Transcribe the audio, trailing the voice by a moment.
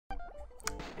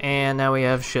And now we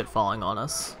have shit falling on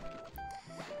us.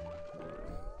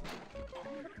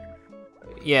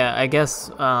 Yeah, I guess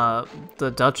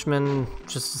the Dutchman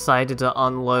just decided to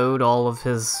unload all of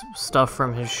his stuff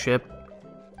from his ship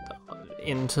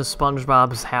into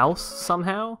SpongeBob's house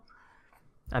somehow.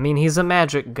 I mean, he's a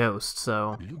magic ghost,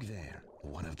 so Look there.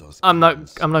 One of those I'm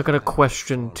not gonna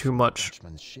question too much.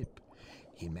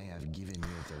 He may have given you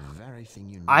the very thing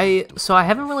you need So I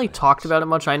haven't really talked about it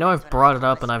much. I know I've brought it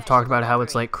up and I've talked about how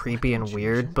it's like creepy and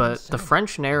weird, but the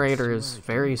French narrator is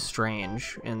very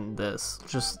strange in this.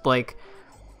 Just like,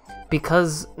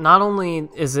 because not only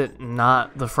is it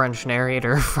not the French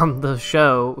narrator from the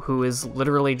show, who is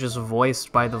literally just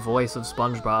voiced by the voice of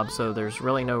SpongeBob, so there's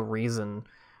really no reason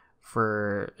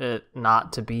for it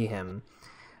not to be him,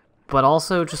 but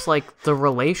also just like the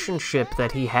relationship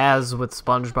that he has with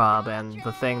SpongeBob and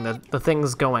the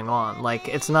things going on. Like,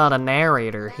 it's not a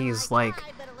narrator, he's like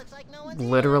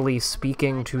literally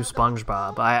speaking to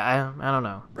SpongeBob. I don't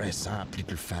know. Brace up,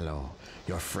 little fellow.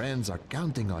 Your friends are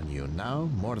counting on you now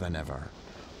more than ever.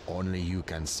 Only you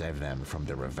can save them from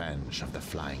the revenge of the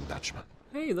Flying Dutchman.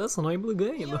 Hey, that's an able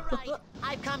game. You're right.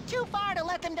 I've come too far to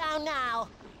let them down now.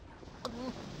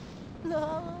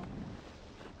 No.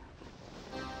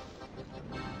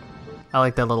 I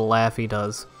like that little laugh he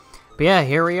does. But yeah,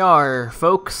 here we are,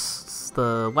 folks. It's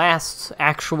the last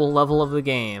actual level of the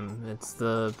game. It's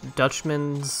the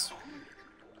Dutchman's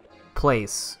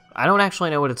place. I don't actually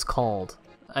know what it's called.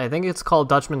 I think it's called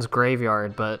Dutchman's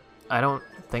Graveyard, but I don't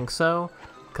think so,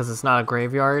 because it's not a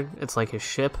graveyard. It's like his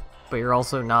ship, but you're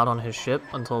also not on his ship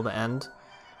until the end.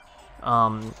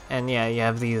 And yeah, you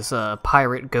have these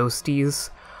pirate ghosties.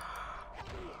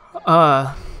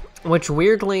 Which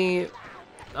weirdly,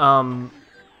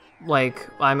 like,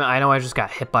 I know I just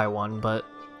got hit by one, but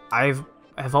I've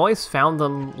always found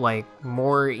them, like,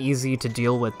 more easy to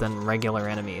deal with than regular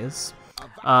enemies.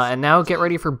 And now get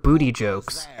ready for booty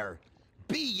jokes.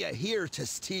 Be ye here to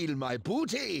steal my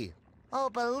booty? Oh,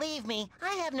 believe me, I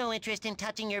have no interest in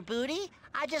touching your booty.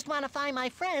 I just want to find my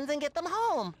friends and get them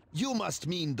home. You must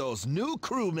mean those new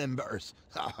crew members.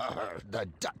 The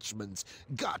Dutchman's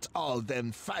got all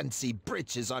them fancy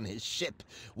britches on his ship,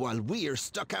 while we're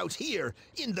stuck out here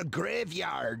in the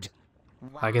graveyard.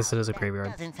 Wow, I guess it is a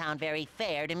graveyard. Doesn't sound very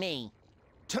fair to me.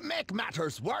 To make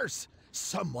matters worse,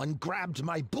 someone grabbed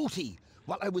my booty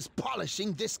while I was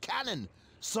polishing this cannon.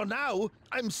 So now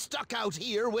I'm stuck out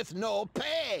here with no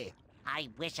pay. I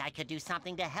wish I could do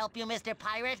something to help you, Mr.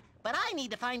 Pirate, but I need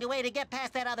to find a way to get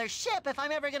past that other ship if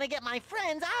I'm ever gonna get my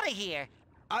friends out of here.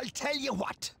 I'll tell you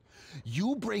what.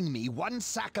 You bring me one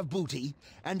sack of booty,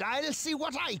 and I'll see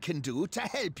what I can do to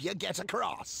help you get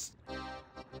across.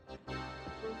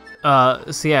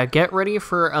 So yeah, get ready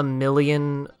for a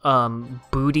million,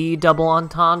 booty double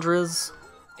entendres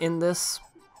in this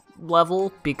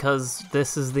level, because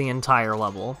this is the entire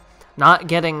level. Not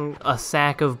getting a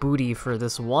sack of booty for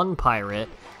this one pirate,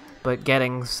 but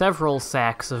getting several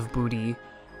sacks of booty,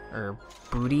 or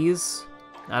booties?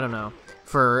 I don't know.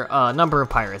 For a number of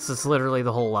pirates. It's literally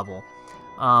the whole level.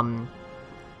 And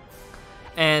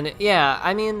yeah,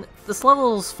 I mean, this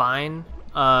level is fine,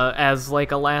 as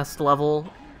like a last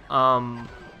level,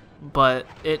 but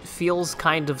it feels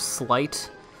kind of slight.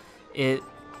 It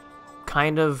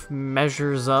kind of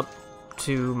measures up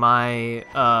to my,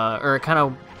 or it kind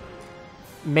of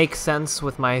makes sense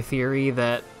with my theory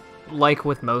that, like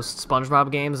with most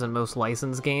SpongeBob games and most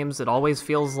licensed games, it always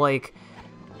feels like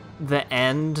the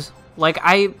end. Like,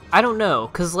 I don't know,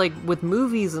 because, like, with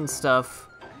movies and stuff,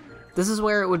 this is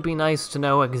where it would be nice to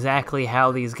know exactly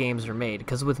how these games are made,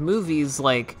 because with movies,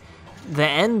 like, the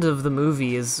end of the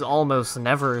movie is almost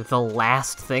never the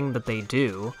last thing that they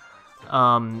do.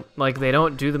 Like, they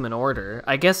don't do them in order.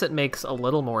 I guess it makes a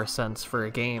little more sense for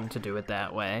a game to do it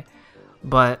that way,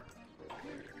 but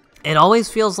it always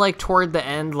feels like toward the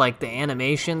end, like, the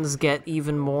animations get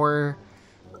even more,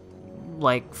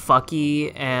 like,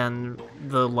 fucky, and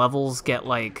the levels get,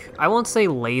 like, I won't say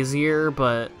lazier,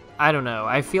 but I don't know.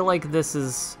 I feel like this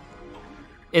is,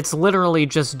 it's literally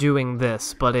just doing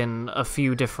this, but in a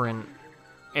few different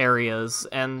areas,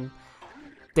 and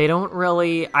they don't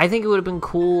really, I think it would have been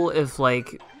cool if,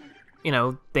 like, you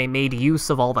know, they made use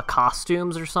of all the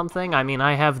costumes or something. I mean,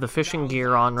 I have the fishing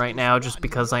gear on right now just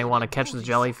because I want to catch the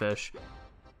jellyfish.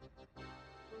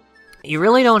 You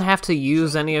really don't have to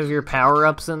use any of your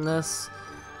power-ups in this.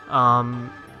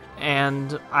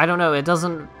 And I don't know, it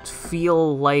doesn't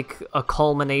feel like a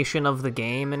culmination of the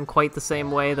game in quite the same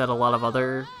way that a lot of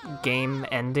other game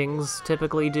endings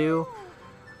typically do.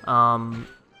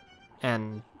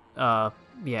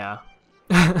 Yeah.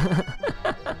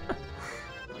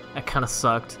 That kind of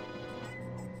sucked.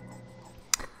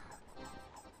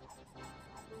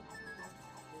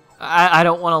 I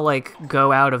don't want to, like,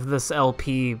 go out of this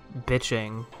LP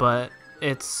bitching, but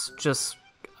it's just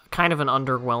kind of an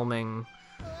underwhelming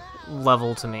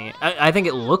level to me. I think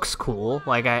it looks cool.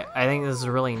 Like, I think this is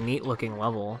a really neat looking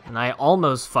level, and I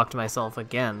almost fucked myself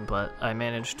again, but I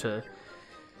managed to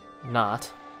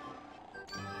not.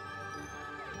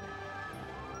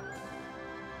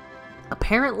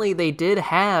 Apparently they did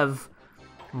have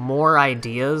more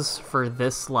ideas for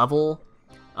this level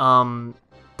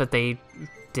that they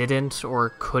didn't or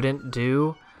couldn't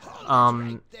do.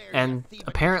 And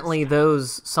apparently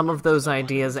some of those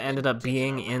ideas ended up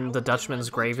being in the Dutchman's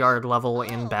Graveyard level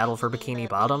in Battle for Bikini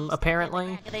Bottom,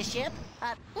 apparently. The ship?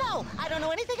 No, I don't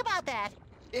know anything about that.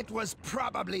 It was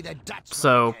probably the Dutchman.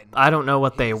 So, I don't know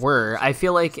what they were. I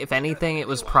feel like, if anything, it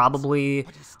was probably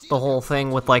the whole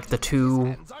thing with, like, the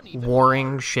two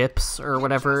warring ships or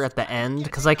whatever at the end,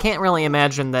 because I can't really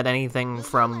imagine that anything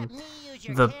from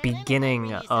the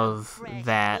beginning of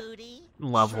that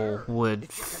level would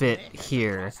fit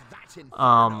here.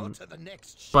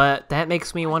 But that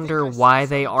makes me wonder why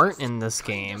they aren't in this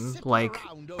game, like,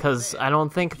 because I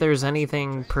don't think there's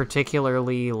anything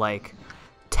particularly, like,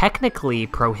 technically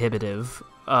prohibitive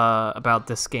about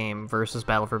this game versus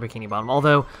Battle for Bikini Bottom.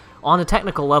 Although, on a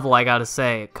technical level, I gotta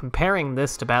say, comparing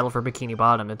this to Battle for Bikini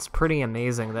Bottom, it's pretty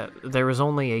amazing that there was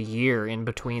only a year in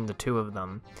between the two of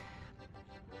them.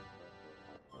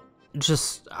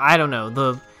 Just, I don't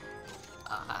know,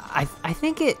 I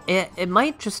think it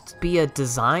might just be a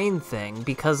design thing,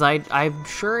 because I'm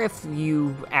sure if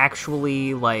you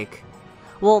actually, like...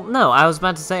 Well, no, I was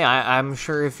about to say, I'm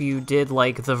sure if you did,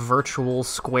 like, the virtual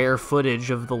square footage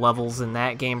of the levels in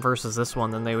that game versus this one,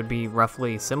 then they would be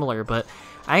roughly similar, but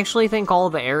I actually think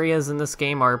all the areas in this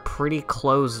game are pretty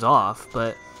closed off,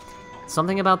 but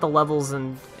something about the levels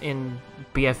in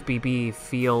BFBB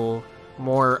feel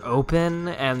more open,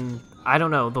 and I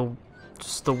don't know,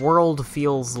 just the world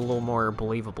feels a little more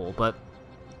believable, but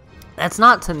that's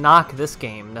not to knock this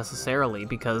game necessarily,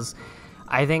 because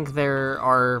I think there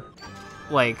are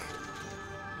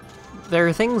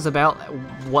things about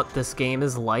what this game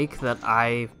is like that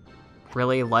I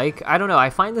really like. I don't know, I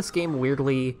find this game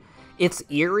weirdly, it's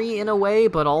eerie in a way,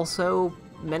 but also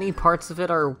many parts of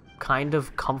it are kind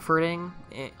of comforting,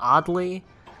 oddly.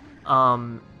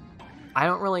 I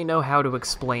don't really know how to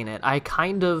explain it. I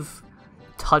kind of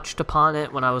touched upon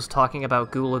it when I was talking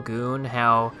about Goo Lagoon,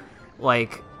 how,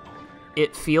 like,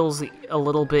 it feels a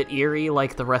little bit eerie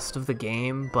like the rest of the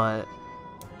game, but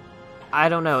I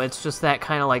don't know, it's just that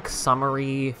kind of, like,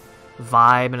 summery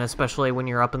vibe, and especially when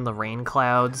you're up in the rain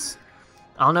clouds.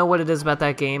 I don't know what it is about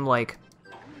that game, like,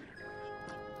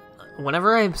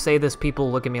 whenever I say this,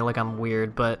 people look at me like I'm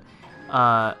weird, but,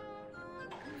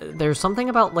 there's something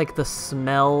about, like, the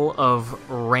smell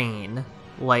of rain,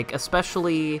 like,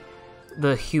 especially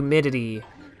the humidity,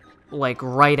 like,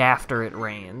 right after it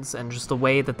rains, and just the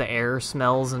way that the air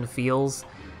smells and feels,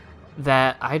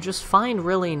 that I just find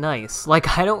really nice.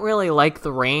 Like, I don't really like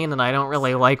the rain, and I don't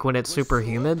really like when it's super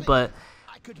humid, but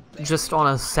just on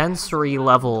a sensory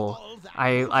level,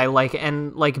 I like,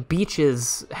 and, like,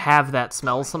 beaches have that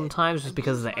smell sometimes just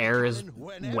because the air is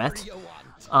wet,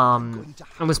 and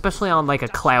especially on, like, a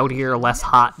cloudier, less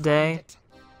hot day.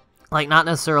 Like, not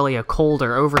necessarily a cold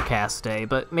or overcast day,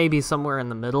 but maybe somewhere in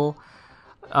the middle.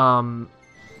 I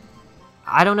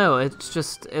don't know, it's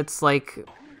just, it's like,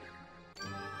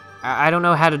 I don't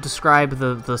know how to describe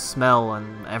the smell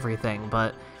and everything,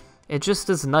 but it just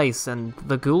is nice, and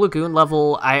the Goo Lagoon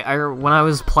level, when I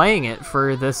was playing it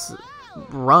for this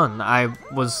run, I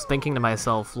was thinking to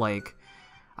myself, like,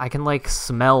 I can, like,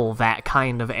 smell that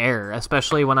kind of air,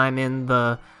 especially when I'm in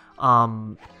the,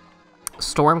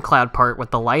 storm cloud part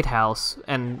with the lighthouse,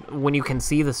 and when you can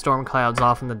see the storm clouds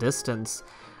off in the distance,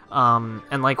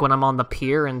 and, like, when I'm on the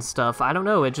pier and stuff, I don't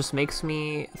know, it just makes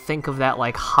me think of that,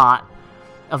 like,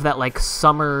 like,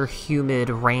 summer,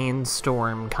 humid,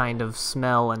 rainstorm kind of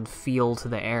smell and feel to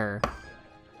the air.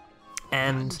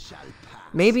 And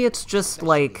maybe it's just,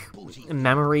 like,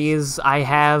 memories I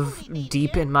have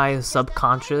deep in my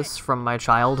subconscious from my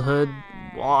childhood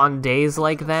on days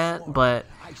like that, but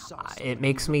it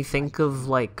makes me think of,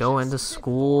 like, going to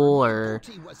school, or,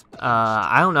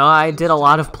 I don't know, I did a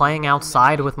lot of playing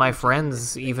outside with my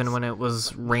friends, even when it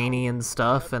was rainy and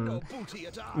stuff, and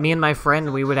me and my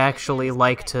friend, we would actually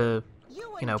like to,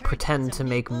 you know, pretend to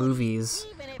make movies.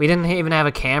 We didn't even have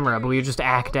a camera, but we would just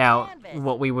act out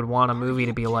what we would want a movie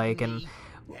to be like, and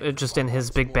just in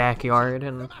his big backyard,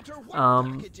 and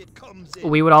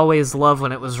we would always love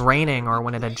when it was raining or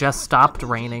when it had just stopped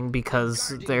raining,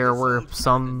 because there were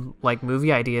some, like,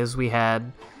 movie ideas we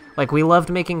had. Like, we loved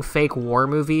making fake war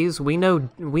movies. We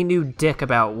knew dick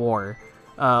about war.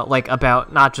 like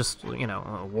about not just, you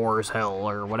know, war's hell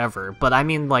or whatever, but I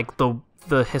mean like the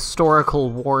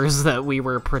historical wars that we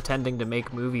were pretending to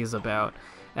make movies about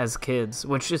as kids,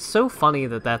 which is so funny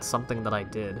that that's something that I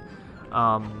did.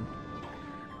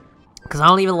 Because I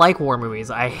don't even like war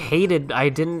movies. I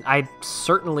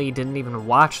certainly didn't even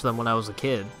watch them when I was a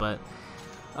kid, but,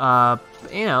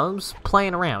 you know, I was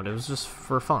playing around. It was just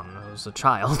for fun. I was a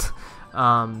child.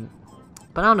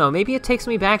 But I don't know, maybe it takes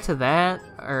me back to that,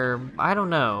 or I don't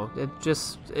know. It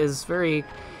just is very...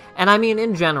 And I mean,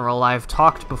 in general, I've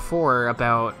talked before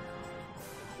about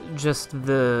just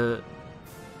the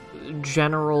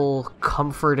general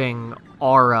comforting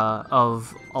aura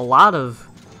of a lot of,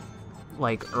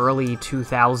 like, early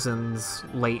 2000s,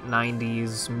 late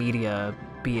 90s media,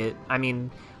 be it... I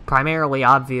mean, primarily,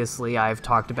 obviously, I've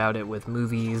talked about it with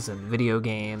movies and video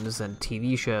games and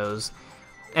TV shows,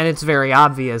 and it's very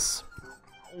obvious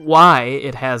why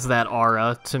it has that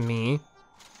aura to me.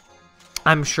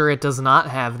 I'm sure it does not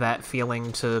have that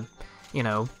feeling to, you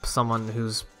know, someone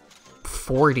who's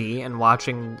 40 and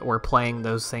watching or playing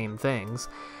those same things,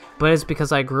 but it's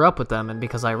because I grew up with them and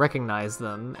because I recognize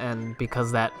them, and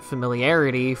because that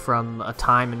familiarity from a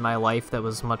time in my life that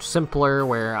was much simpler,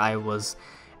 where I was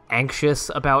anxious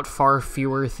about far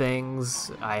fewer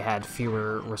things, I had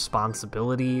fewer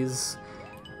responsibilities.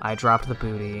 I dropped the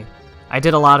booty. I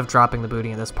did a lot of dropping the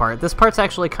booty in this part. This part's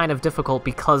actually kind of difficult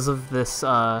because of this,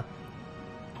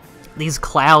 these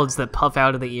clouds that puff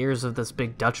out of the ears of this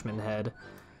big Dutchman head.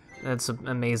 That's an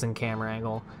amazing camera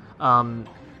angle.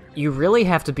 You really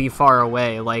have to be far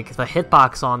away. Like, the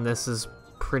hitbox on this is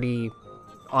pretty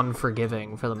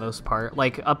unforgiving for the most part.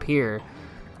 Like, up here,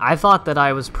 I thought that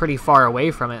I was pretty far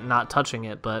away from it and not touching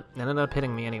it, but it ended up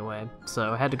hitting me anyway,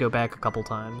 so I had to go back a couple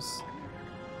times.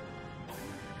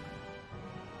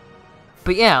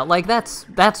 But yeah, like,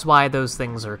 that's why those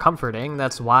things are comforting.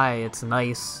 That's why it's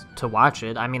nice to watch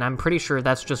it. I mean, I'm pretty sure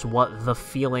that's just what the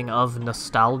feeling of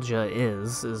nostalgia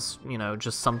is, you know,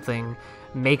 just something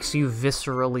makes you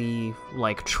viscerally,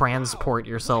 like, transport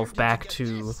yourself back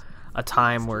to a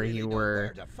time where you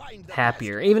were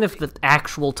happier. Even if the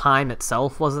actual time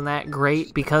itself wasn't that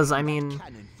great, because, I mean,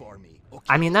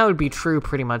 that would be true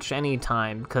pretty much any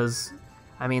time, because,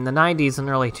 I mean, the 90s and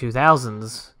early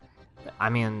 2000s, I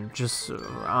mean, just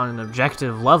on an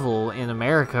objective level in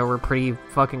America, we're pretty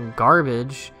fucking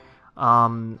garbage.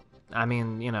 I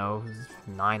mean, you know,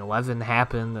 9/11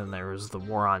 happened, and there was the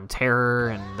War on Terror,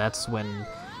 and that's when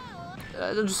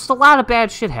just a lot of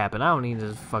bad shit happened. I don't need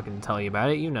to fucking tell you about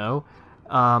it, you know.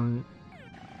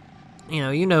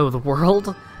 You know the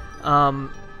world.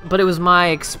 But it was my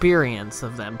experience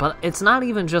of them. But it's not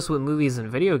even just with movies and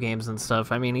video games and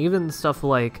stuff. I mean, even stuff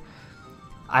like...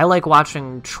 I like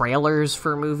watching trailers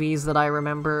for movies that I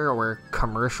remember, or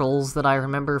commercials that I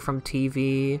remember from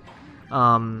TV.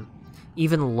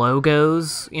 Even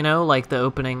logos, you know, like the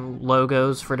opening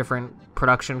logos for different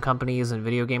production companies and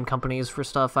video game companies for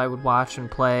stuff I would watch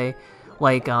and play.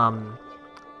 Like, oh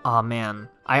man,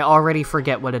 I already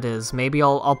forget what it is. Maybe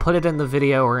I'll put it in the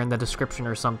video or in the description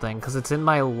or something, because it's in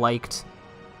my liked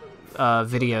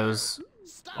videos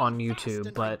on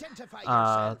YouTube, but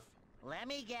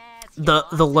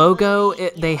the logo,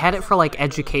 they had it for like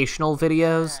educational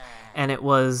videos, and it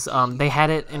was they had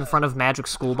it in front of Magic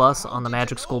School Bus on the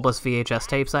Magic School Bus VHS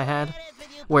tapes I had,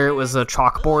 where it was a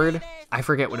chalkboard. I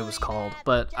forget what it was called,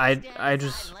 but I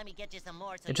just,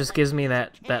 it just gives me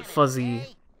that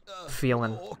fuzzy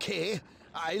feeling. Okay,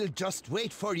 I'll just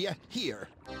wait for you here.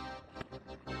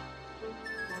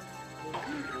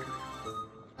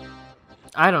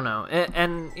 I don't know,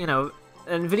 and you know,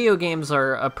 and video games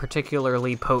are a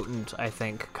particularly potent, I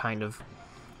think, kind of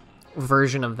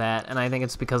version of that, and I think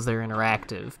it's because they're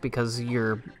interactive, because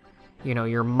your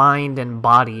mind and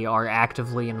body are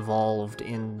actively involved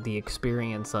in the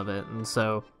experience of it, and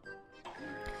so,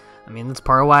 I mean, that's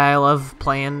part of why I love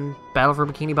playing Battle for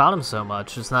Bikini Bottom so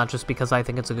much. It's not just because I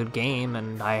think it's a good game,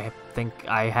 and I think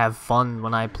I have fun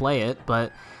when I play it,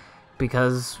 but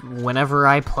because whenever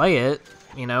I play it,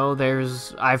 you know,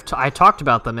 I talked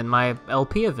about them in my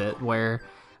LP of it, where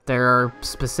there are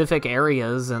specific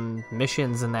areas and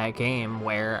missions in that game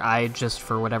where I just,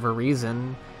 for whatever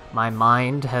reason, my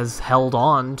mind has held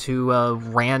on to a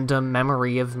random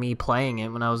memory of me playing it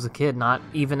when I was a kid. Not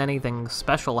even anything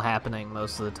special happening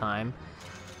most of the time,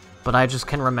 but I just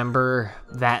can remember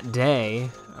that day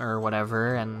or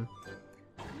whatever, and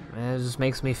it just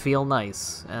makes me feel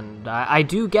nice, and I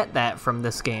do get that from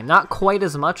this game. Not quite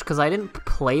as much, because I didn't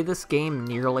play this game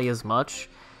nearly as much.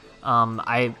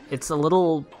 It was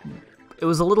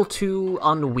a little too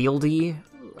unwieldy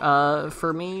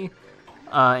for me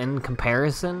in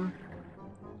comparison.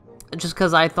 just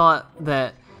because I thought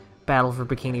that Battle for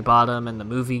Bikini Bottom and the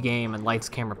movie game and Lights,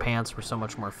 Camera, Pants were so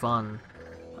much more fun.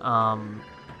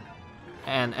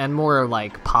 And more,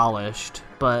 like, polished,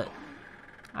 but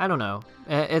I don't know.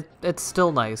 It's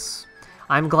still nice.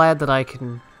 I'm glad that I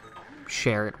can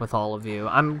share it with all of you.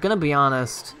 I'm gonna be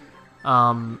honest,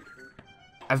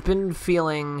 I've been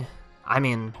feeling, I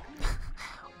mean,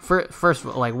 first,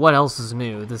 like, what else is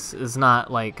new? This is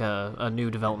not, like, a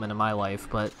new development in my life,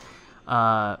 but,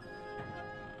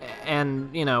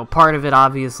 and, you know, part of it,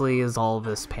 obviously, is all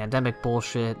this pandemic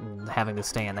bullshit and having to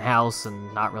stay in the house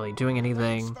and not really doing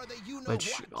anything,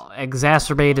 which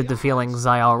exacerbated the feelings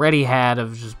I already had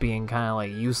of just being kind of,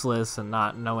 like, useless and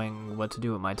not knowing what to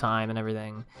do with my time and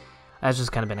everything. That's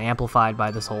just kind of been amplified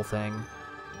by this whole thing.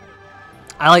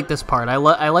 I like this part. I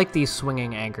like these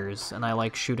swinging anchors, and I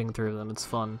like shooting through them. It's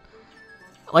fun.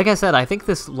 Like I said, I think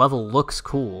this level looks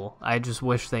cool. I just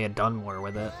wish they had done more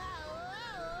with it.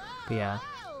 But yeah.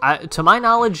 To my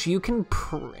knowledge, you can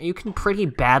pretty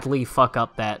badly fuck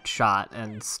up that shot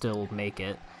and still make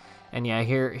it. And yeah,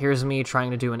 here's me trying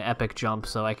to do an epic jump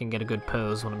so I can get a good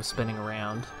pose when I'm spinning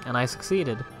around. And I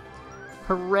succeeded.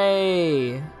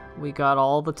 Hooray! We got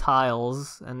all the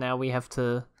tiles, and now we have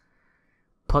to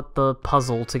put the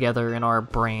puzzle together in our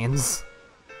brains.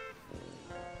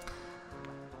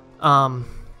 But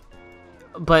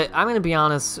I'm gonna be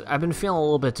honest, I've been feeling a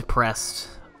little bit depressed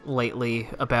lately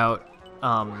about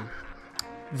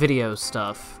video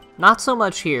stuff. Not so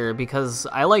much here, because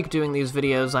I like doing these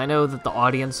videos. I know that the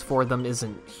audience for them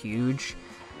isn't huge,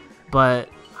 but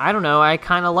I don't know, I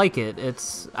kind of like it.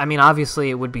 I mean, obviously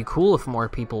it would be cool if more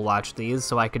people watched these,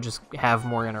 so I could just have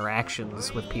more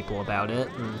interactions with people about it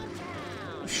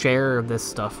and share this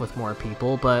stuff with more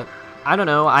people, but I don't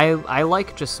know, I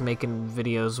like just making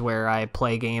videos where I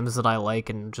play games that I like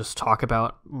and just talk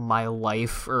about my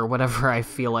life or whatever I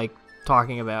feel like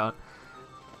talking about.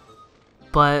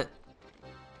 But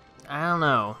I don't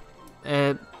know.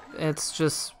 It's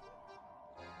just,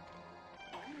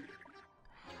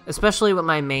 especially with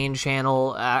my main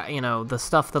channel, you know, the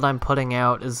stuff that I'm putting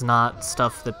out is not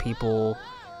stuff that people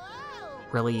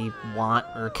really want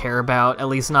or care about, at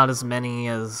least not as many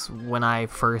as when I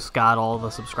first got all the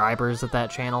subscribers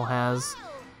that channel has.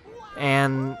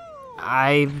 And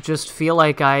I just feel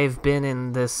like I've been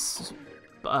in this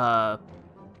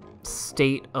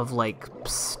state of, like,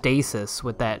 stasis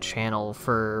with that channel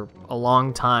for a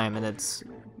long time, and it's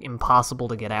impossible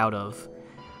to get out of.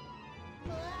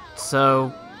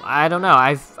 So I don't know,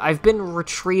 I've been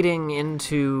retreating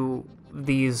into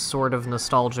these sort of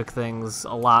nostalgic things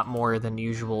a lot more than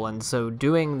usual, and so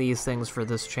doing these things for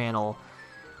this channel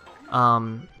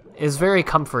is very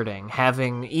comforting.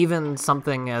 Having even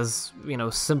something as, you know,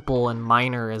 simple and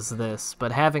minor as this,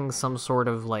 but having some sort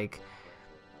of, like,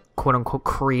 quote-unquote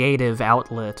creative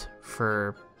outlet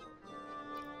for,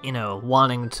 you know,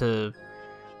 wanting to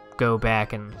go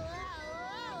back and,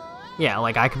 yeah,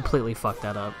 like, I completely fucked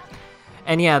that up.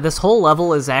 And yeah, this whole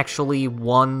level is actually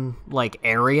one, like,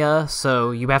 area,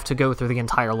 so you have to go through the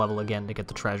entire level again to get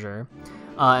the treasure.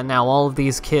 And now all of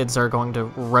these kids are going to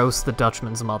roast the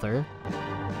Dutchman's mother.